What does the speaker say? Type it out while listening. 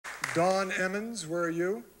Dawne Emmons, where are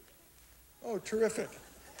you? Oh, terrific.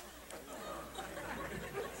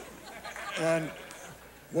 And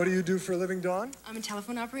what do you do for a living, Dawne? I'm a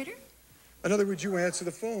telephone operator. In other words, you answer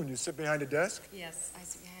the phone. You sit behind a desk? Yes, I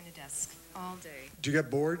sit behind a desk all day. Do you get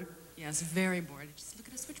bored? Yes, very bored. Just look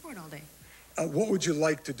at a switchboard all day. What would you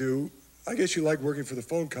like to do? I guess you like working for the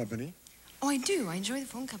phone company. Oh, I do. I enjoy the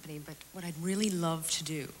phone company, but what I'd really love to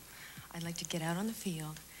do, I'd like to get out on the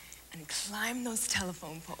field and climb those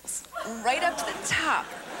telephone poles right up to the top.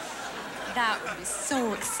 That would be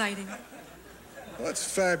so exciting. Well, that's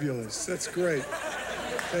fabulous. That's great.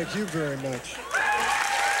 Thank you very much.